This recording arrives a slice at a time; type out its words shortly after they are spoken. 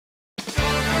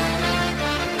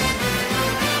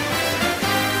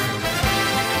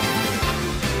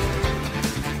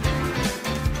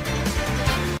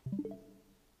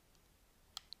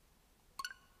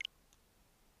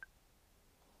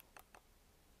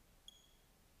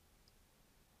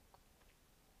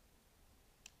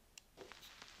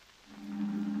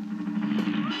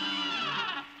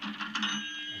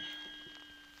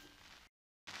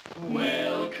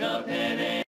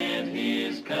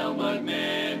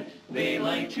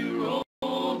like to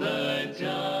roll the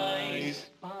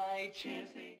dice by chance.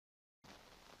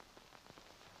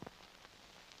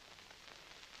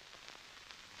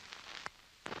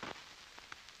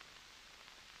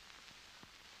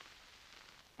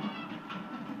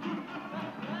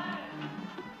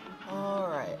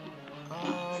 Alright.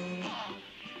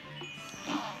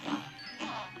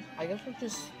 I guess we'll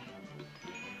just...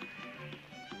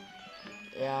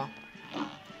 Yeah.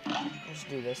 Let's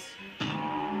do this.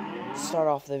 Start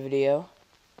off the video.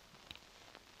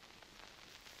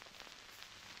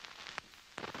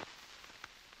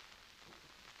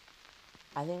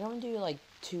 I think I'm gonna do like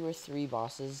 2 or 3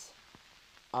 bosses.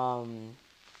 Or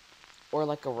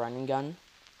like a run and gun.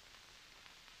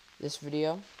 This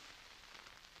video.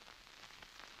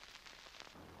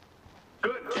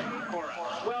 Good day for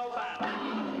us. Well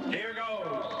done. Here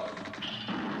goes.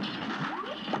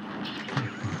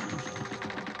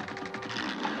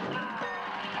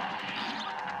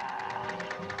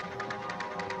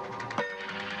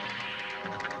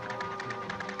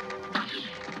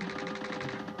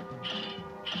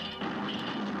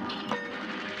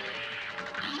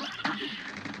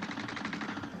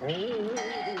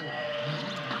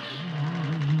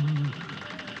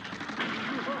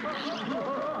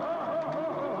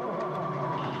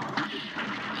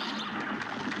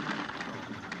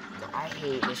 I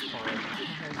hate this part.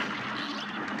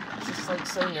 It's just like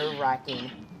so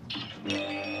nerve-wracking. There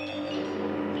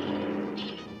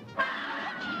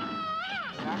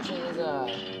actually is a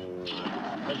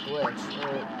glitch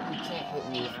where he can't hit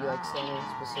you if you like stand in a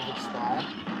specific spot.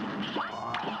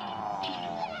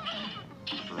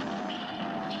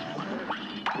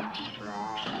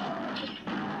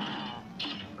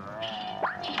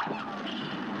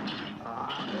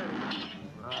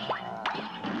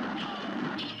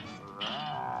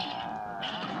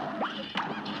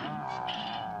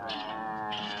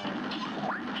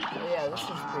 Yeah, this is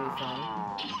pretty fun.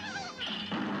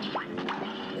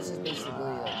 This is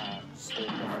basically like straight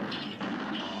up.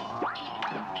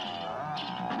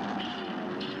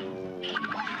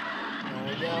 There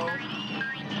we go.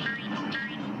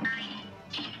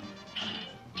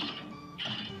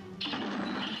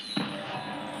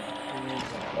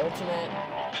 Ultimate.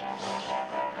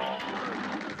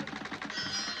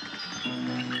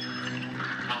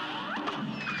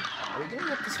 Are we gonna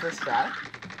get this first try?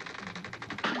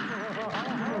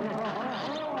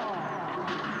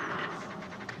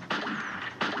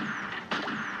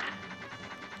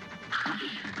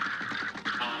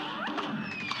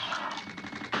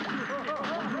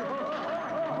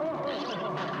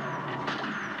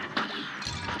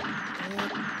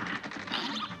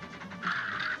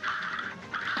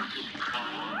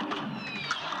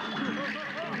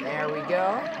 There we go.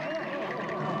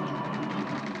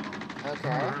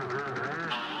 Okay.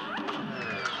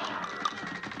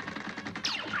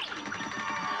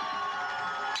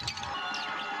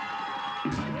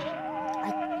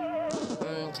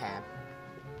 Okay.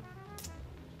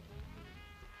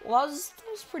 Well, that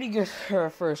was pretty good for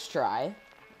a first try.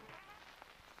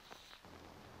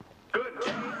 Good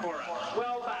day for us.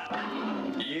 Well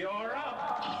done. You're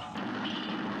up.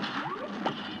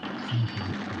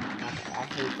 I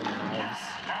hate the knives.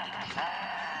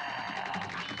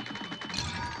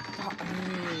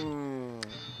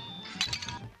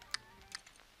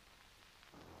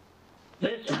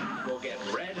 This round will get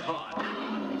red hot.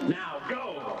 Now go.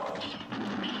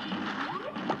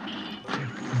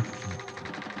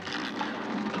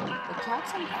 The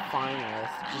cats I'm fine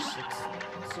with, just it's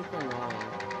super annoying.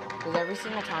 Because every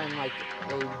single time like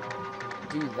they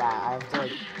do that, I have to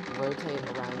like rotate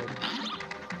around the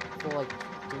full like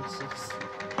 360.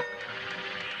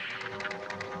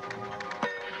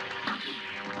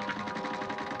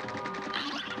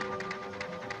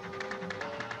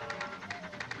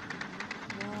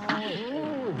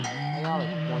 I got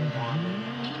like one bomb.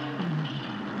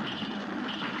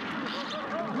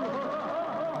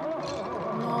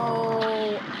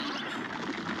 No!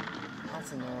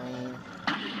 That's annoying.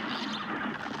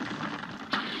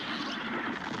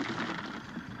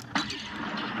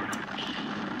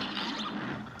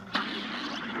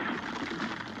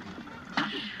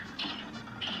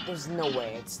 There's no way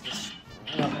it's this.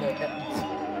 No.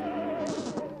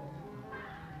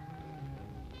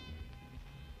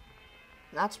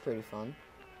 That's pretty fun.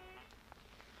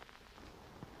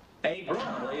 A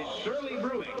brawl is surely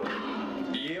brewing.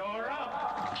 You're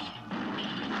up.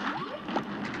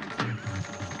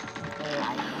 Oh,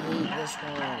 I hate this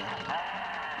one.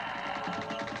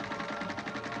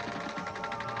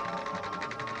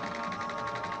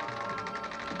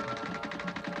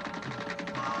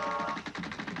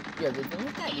 Yo, did they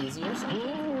make that easy or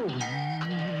something?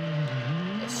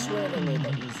 they made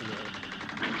that easier.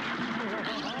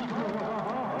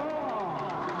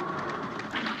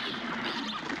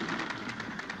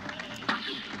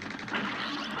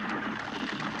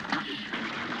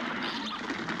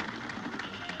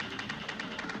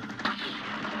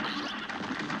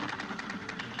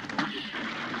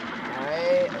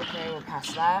 Alright, okay, we're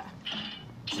past that.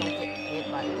 Just don't get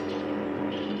hit by it.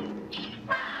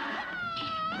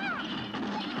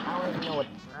 I don't even know what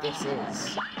this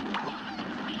is. I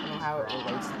don't know how it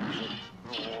relates to music.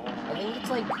 I think it's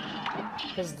like,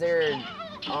 because their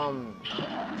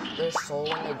soul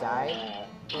when they died,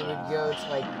 they would go to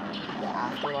like the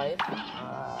afterlife.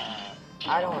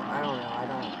 I don't know,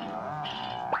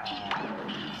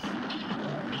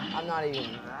 I'm not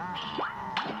even.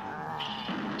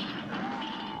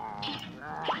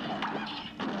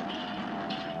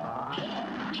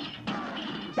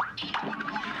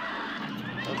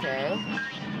 Okay.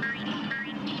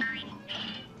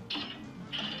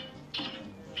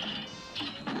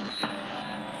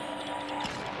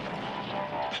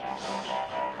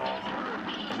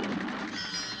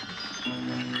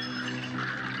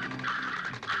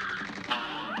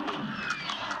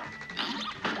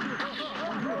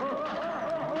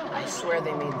 I swear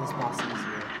they made this boss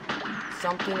easier.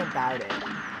 Something about it.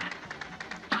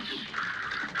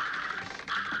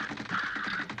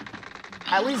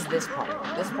 At least this part.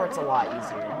 This part's a lot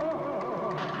easier.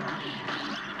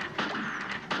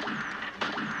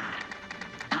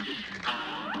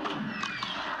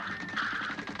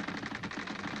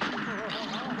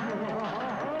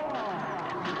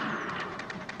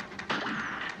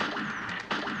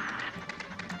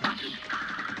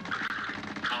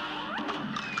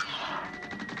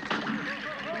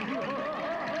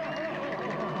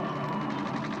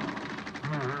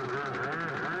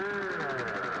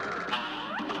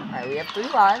 Alright, we have 3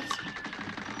 lives.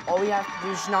 All we have to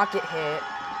do is not get hit.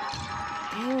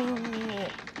 Dang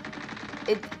it.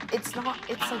 It's not,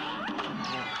 it's like...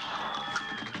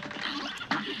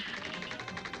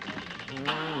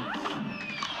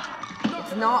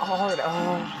 It's not hard.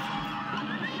 Oh.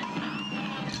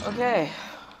 Okay.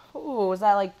 Ooh, was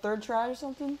that like 3rd try or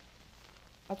something?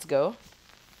 Let's go.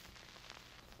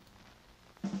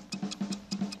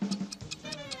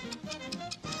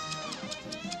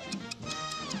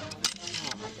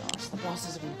 The boss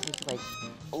is going to take like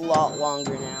a lot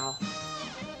longer now.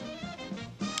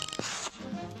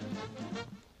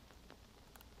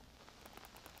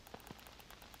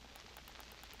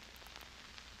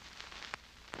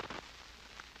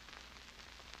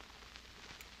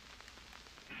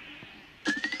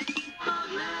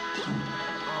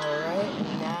 Alright,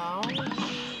 now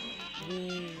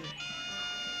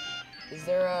is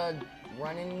there a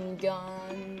running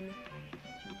gun?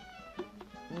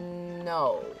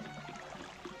 No.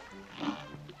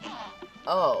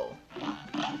 Oh.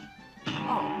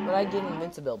 Oh, but I get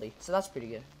invincibility, so that's pretty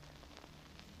good.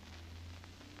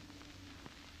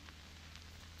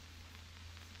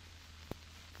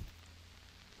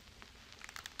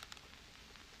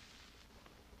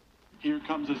 Here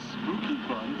comes a spooky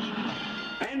bunch.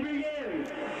 And begin!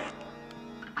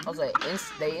 I was like,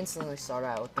 they instantly start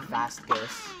out with the fast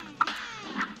ghosts.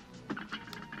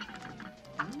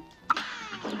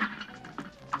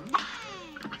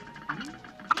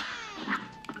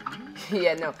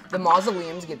 Yeah, no, the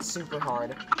mausoleums get super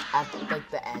hard at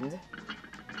like the end.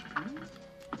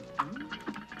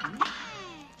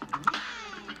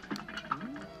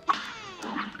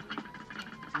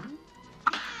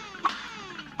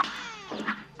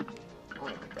 Oh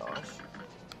my gosh.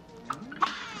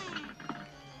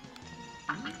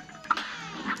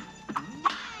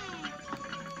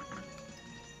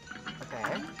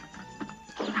 Okay.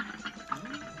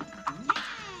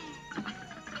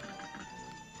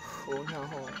 Oh no.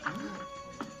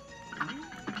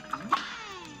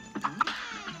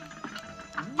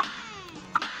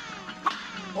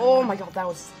 Oh my god, that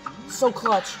was so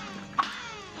clutch.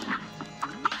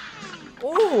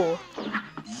 Oh.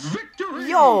 Victory!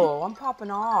 Yo, I'm popping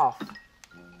off.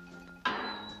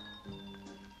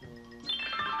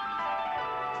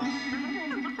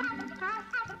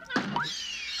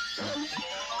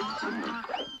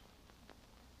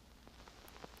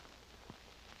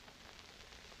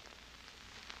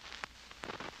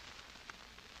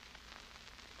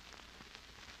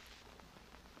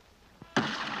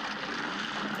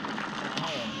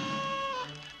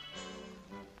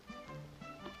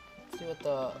 See what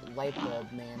the light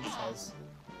bulb man says.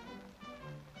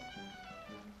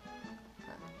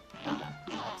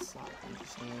 That's not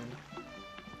interesting.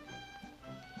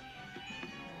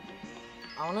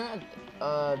 I wanna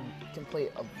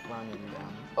complete a running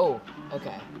gun. Oh,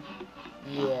 okay.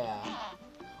 Yeah.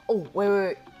 Oh,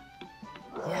 wait.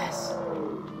 Yes.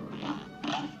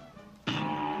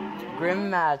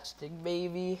 Grim Matchstick,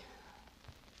 baby.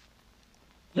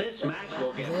 This match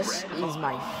will get This red is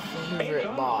my hot. favorite It's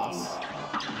on. boss.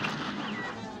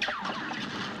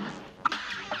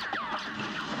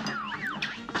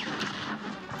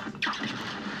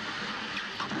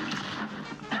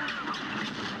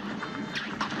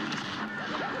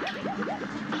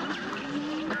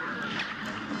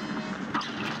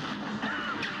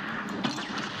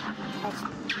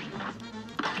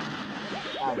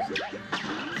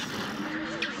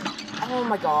 Oh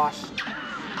my gosh.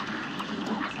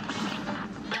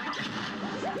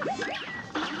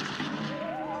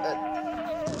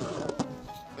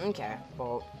 Okay,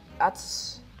 well,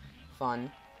 that's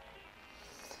fun.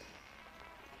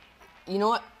 You know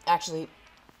what? Actually,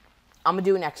 I'm gonna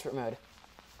do an expert mode.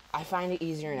 I find it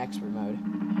easier in expert mode.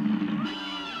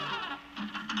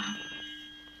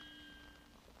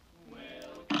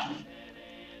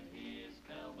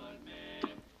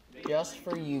 Just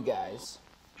for you guys.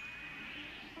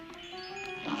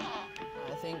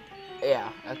 I think, yeah,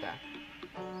 okay.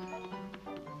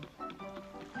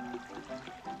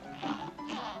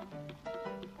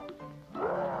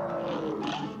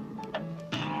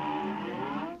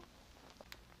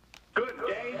 Good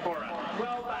day for a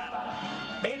swell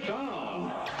battle. It's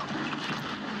on.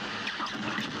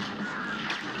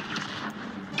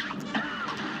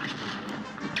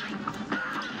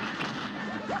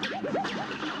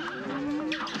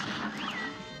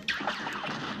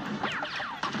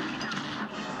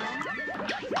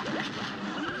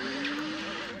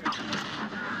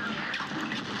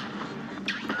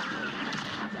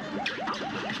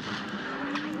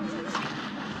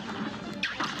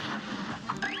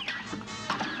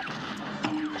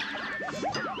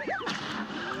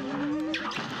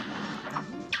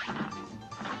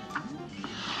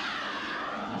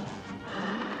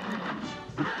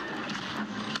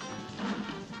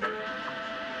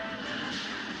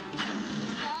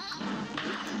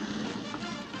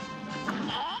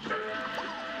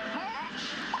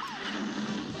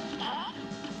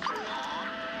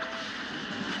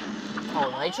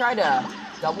 Oh, they try to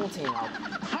double team up.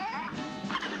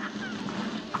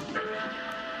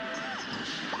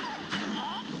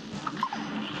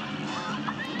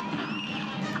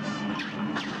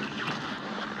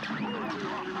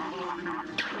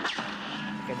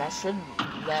 Okay, that should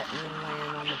let me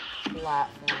land on the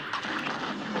platform.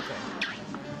 Okay.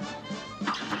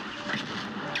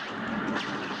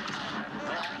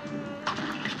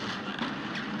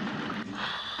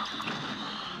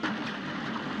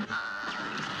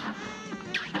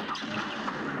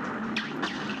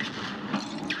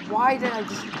 Why did I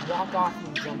just walk off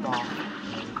and jump off?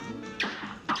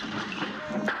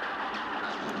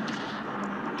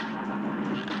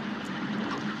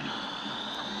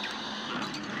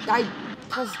 I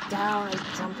pressed down, I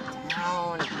jumped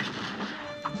down.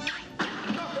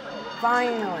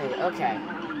 Finally, okay.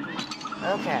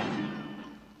 Okay.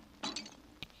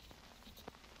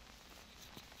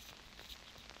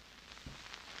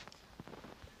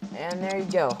 And there you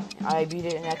go. I beat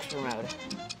it in extra mode.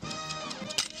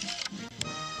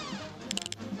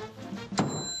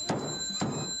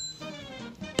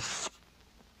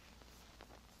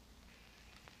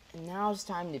 And now it's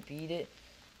time to beat it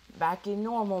back in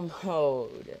normal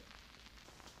mode.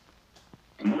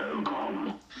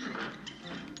 Welcome.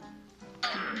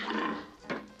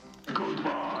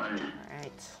 Goodbye.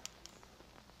 Alright.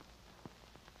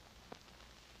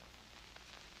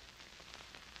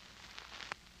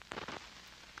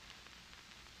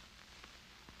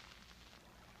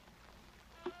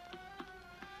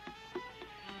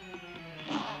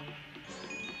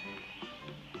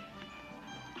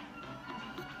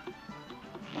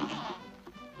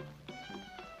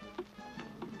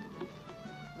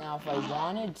 Now, if I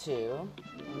wanted to,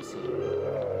 let me see.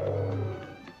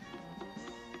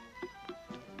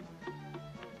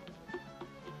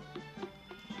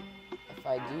 If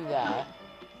I do that,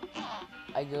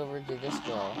 I go over to this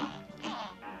girl,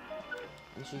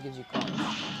 and she gives you coins.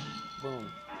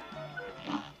 Boom.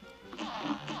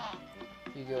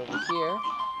 You go over here.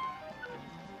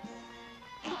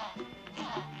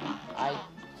 I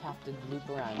have to loop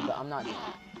around, but I'm not doing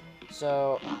it.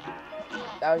 So,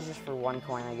 that was just for 1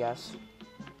 coin, I guess.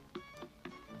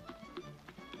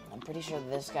 I'm pretty sure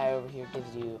this guy over here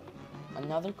gives you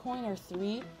another coin or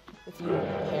 3 if you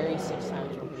parry 6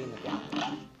 times from hitting the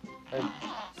ground. Or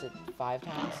is it 5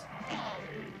 times?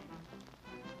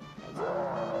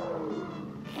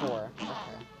 4.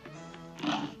 Okay.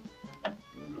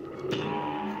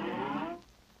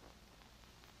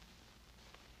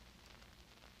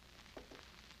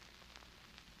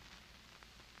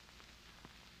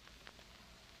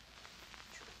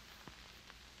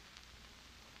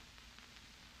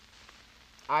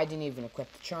 I didn't even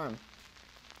equip the charm.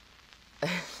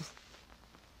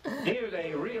 Here's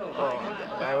a real high class.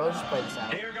 Alright, we'll just play this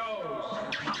out. Here goes.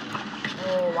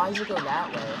 Oh, why does it go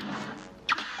that way?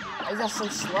 Why is that so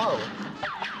slow?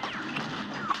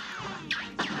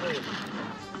 Wait.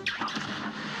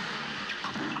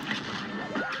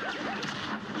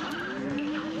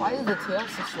 Why is the tail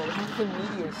so slow? Why is the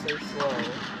meteor so slow?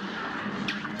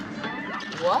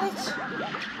 What?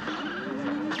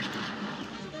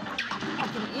 I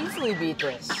can easily beat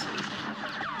this.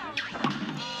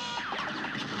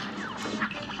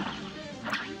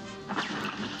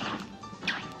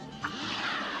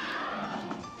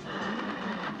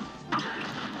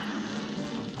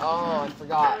 Oh, I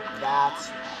forgot. That's...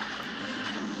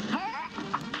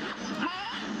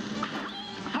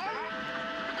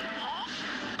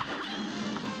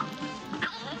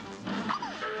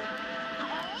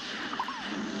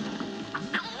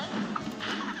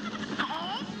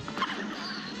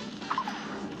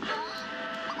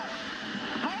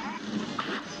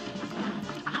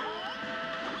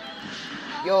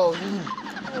 Yo, he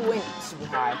went super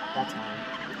high that time.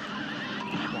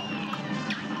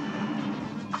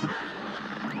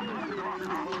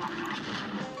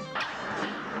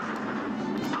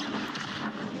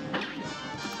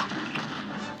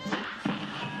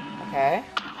 Okay,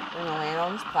 we're gonna land on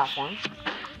this platform.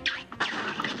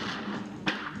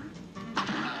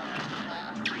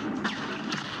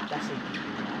 That should...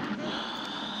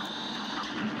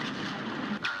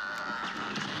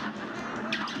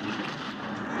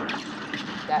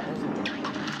 That isn't...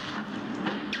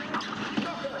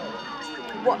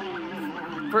 What?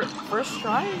 First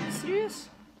try? Are you serious?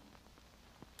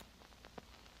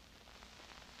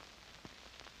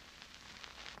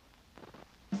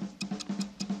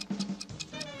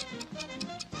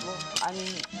 Well, I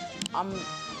mean, I'm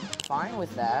fine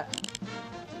with that.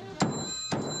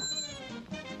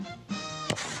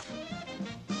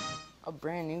 A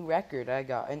brand new record, I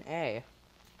got an A.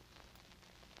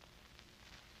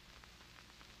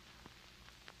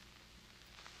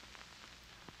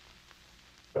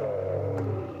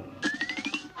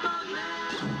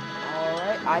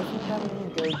 I think I'm gonna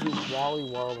go do Wally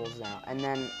Warbles now, and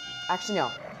then, actually no,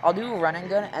 I'll do a run and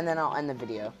gun, and then I'll end the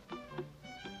video.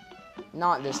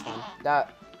 Not this one.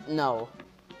 No.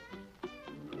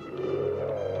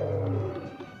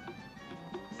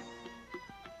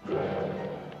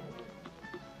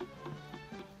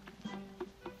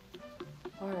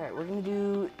 Alright, we're gonna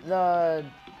do the,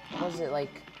 what's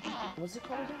it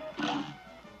called again?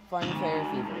 Fun Fair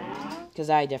Fever, because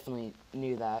I definitely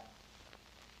knew that.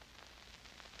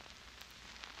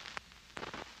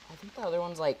 I think the other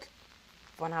one's like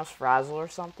Funhouse Frazzle or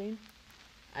something.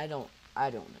 I don't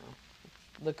know.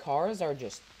 The cars are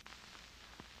just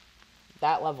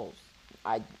that level.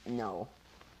 I know.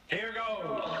 Here goes.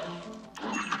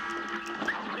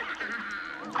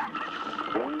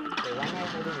 Wait, why am I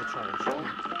holding the charge?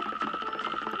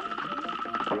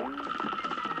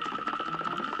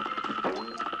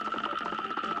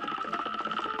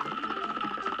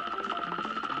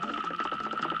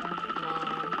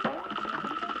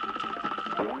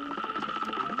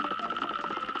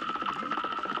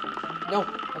 No.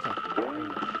 Okay.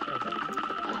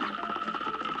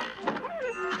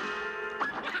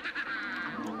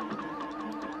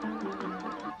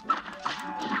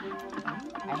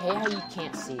 I hate how you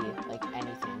can't see like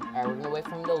anything. Alright, we're gonna wait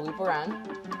for him to loop around.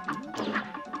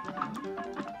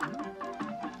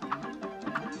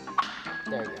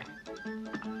 There we go.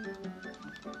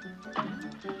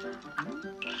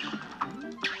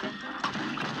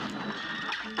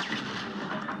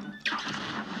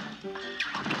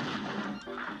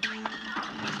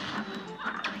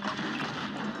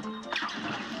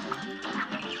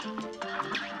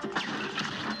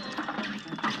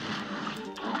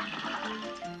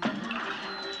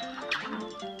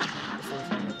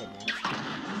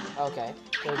 Okay,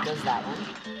 so it does that one.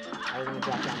 Now we're gonna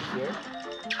drop down here.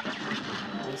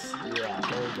 Yeah,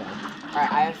 there we go.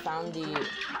 Alright, I have found the,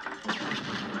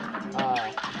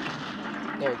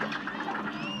 there we go.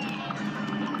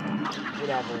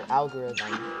 Whatever,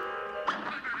 algorithm.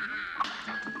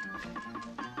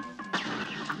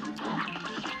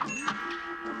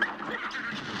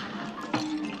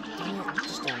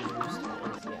 Just don't use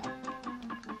that, yeah.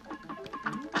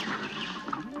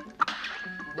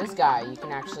 This guy, you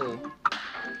can actually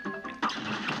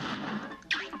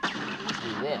do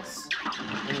this,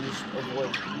 and you just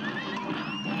avoid him.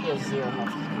 He has 0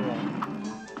 health anyway.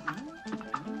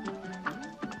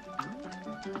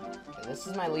 Okay, this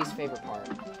is my least favorite part.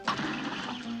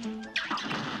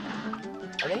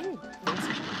 Are they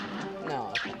invincible? No,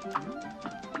 okay.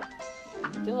 I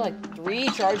feel like 3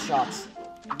 charge shots.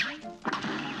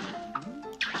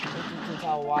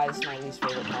 tell why this is my least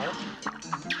favorite part.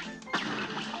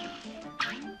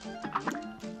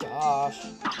 Gosh.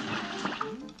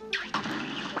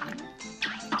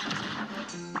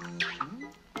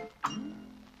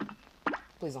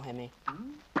 Please don't hit me.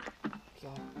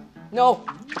 God. No!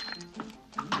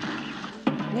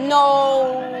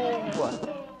 No!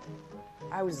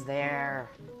 I was there.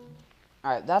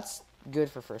 Alright, that's good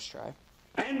for first try.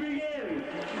 And begin!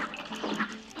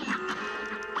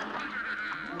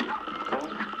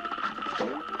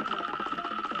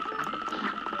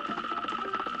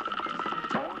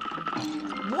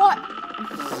 What?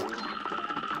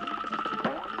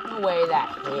 No way that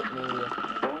hit me.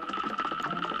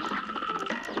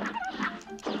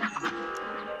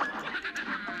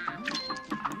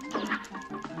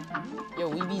 Yo,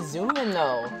 we be zooming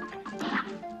though.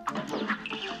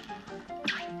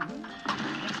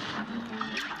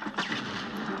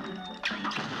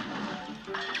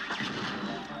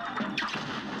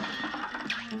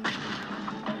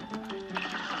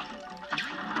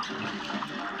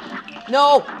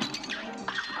 No!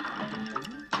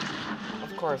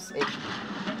 Of course, it...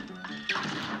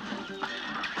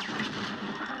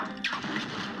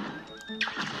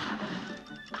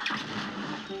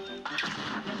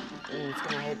 It's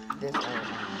gonna hit this one.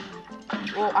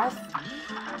 Well,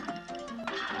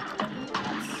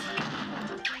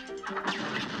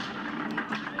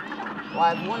 Well,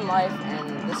 I have one life,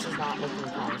 and this is not looking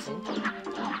promising.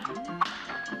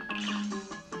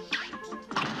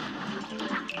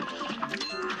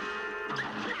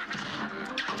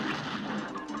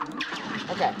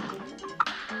 Okay.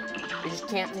 You just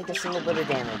can't take a single bit of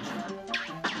damage.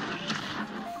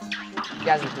 You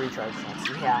guys have 3 charge shots.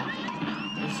 Yeah.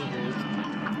 This is great.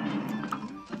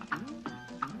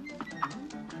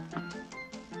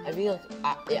 I feel like,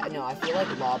 I feel like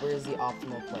Lobber is the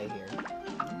optimal play here.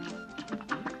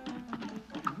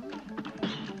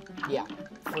 Yeah,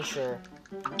 for sure.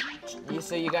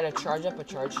 So you gotta charge up a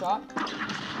charge shot.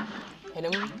 Hit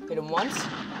him once.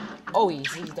 Oh, he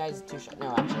dies 2 shots.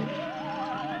 No, actually.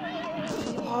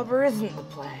 Lobber isn't the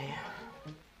play.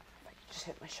 I just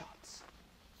hit my shots.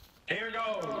 Here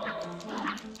goes!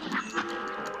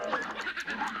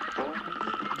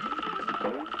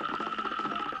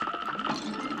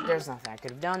 There's nothing I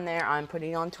could have done there. I'm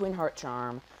putting on Twin Heart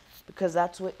Charm because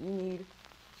that's what you need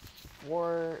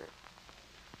for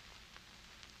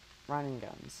running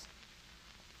guns.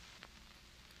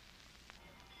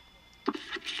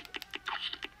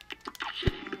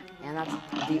 And that's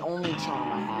the only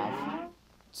charm I have.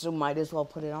 So might as well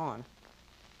put it on.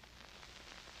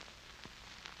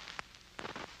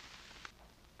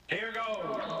 Here goes!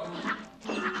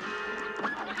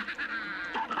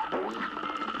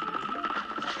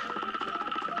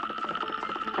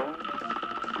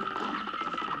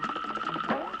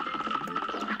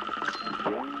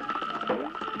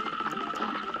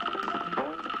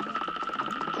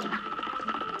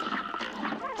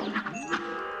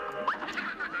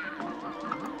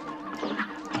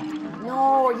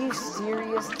 No, are you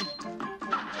serious?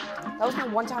 That was the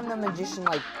one time the magician,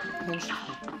 like, pinched me.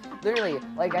 Literally,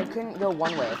 like, I couldn't go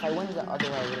one way. If I went the other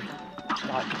way, I would have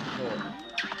got hit.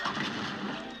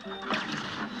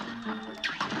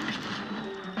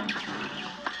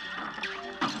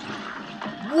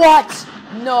 What?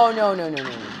 No.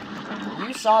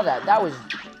 You saw that. That was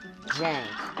jank.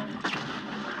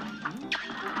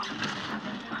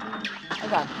 I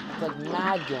got, like,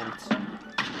 mad gimped.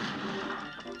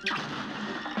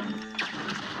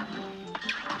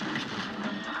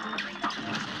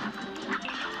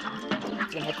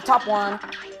 Gonna hit the top one.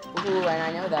 Ooh, and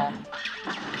I know that.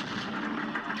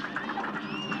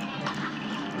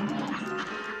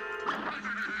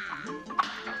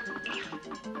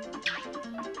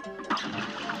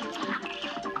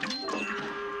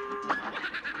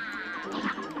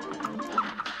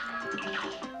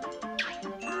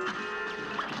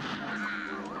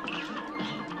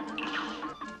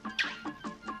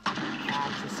 That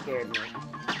actually scared me.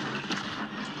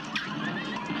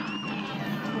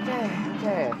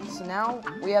 Okay, so now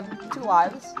we have 2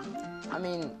 lives. I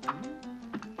mean,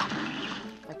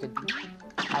 I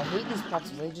hate these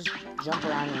pretzels. They just jump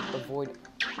around and avoid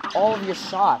all of your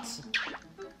shots.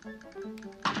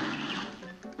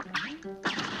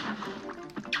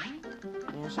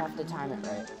 You just have to time it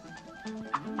right.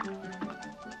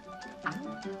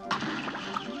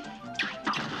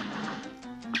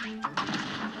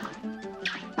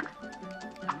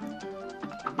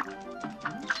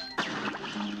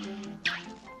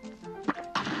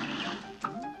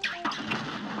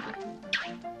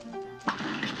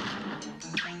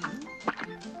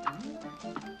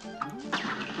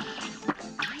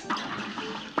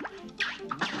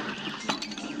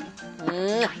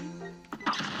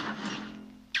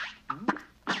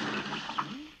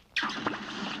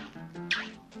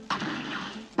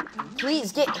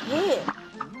 Please get hit.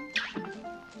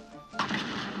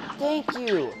 Thank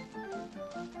you.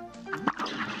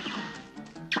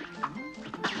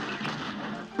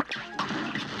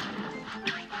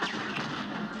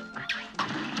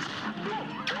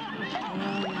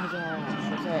 Oh my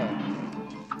gosh. Okay.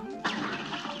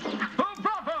 Oh,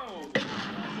 bravo!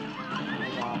 Oh my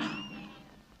gosh.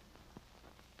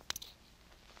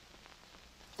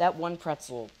 That one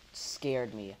pretzel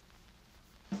scared me.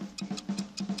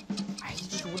 I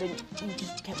just wouldn't. He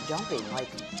just kept jumping. Like.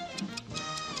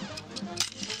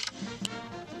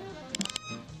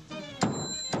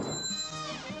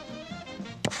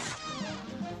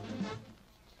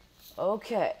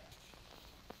 Okay.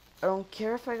 I don't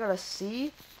care if I got a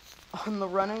C on the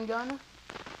run and gun.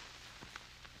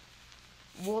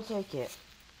 We'll take it.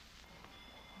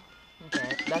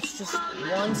 Okay, that's just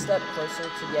one step closer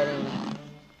to getting,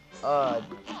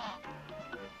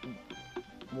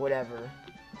 whatever.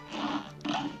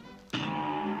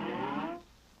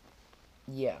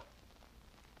 Yeah.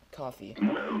 Coffee.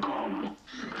 I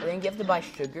think you have to buy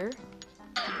sugar.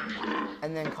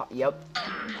 And then yep.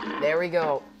 There we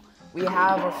go. We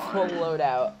have a full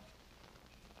loadout.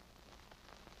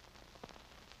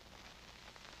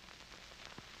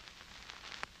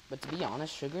 But to be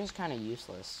honest, sugar is kind of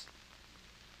useless.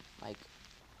 Like,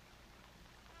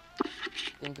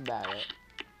 think about it.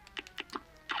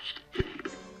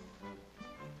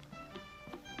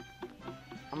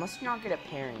 I must not good at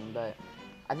pairing, but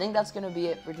I think that's going to be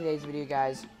it for today's video,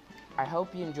 guys. I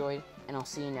hope you enjoyed, and I'll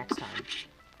see you next time.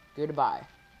 Goodbye.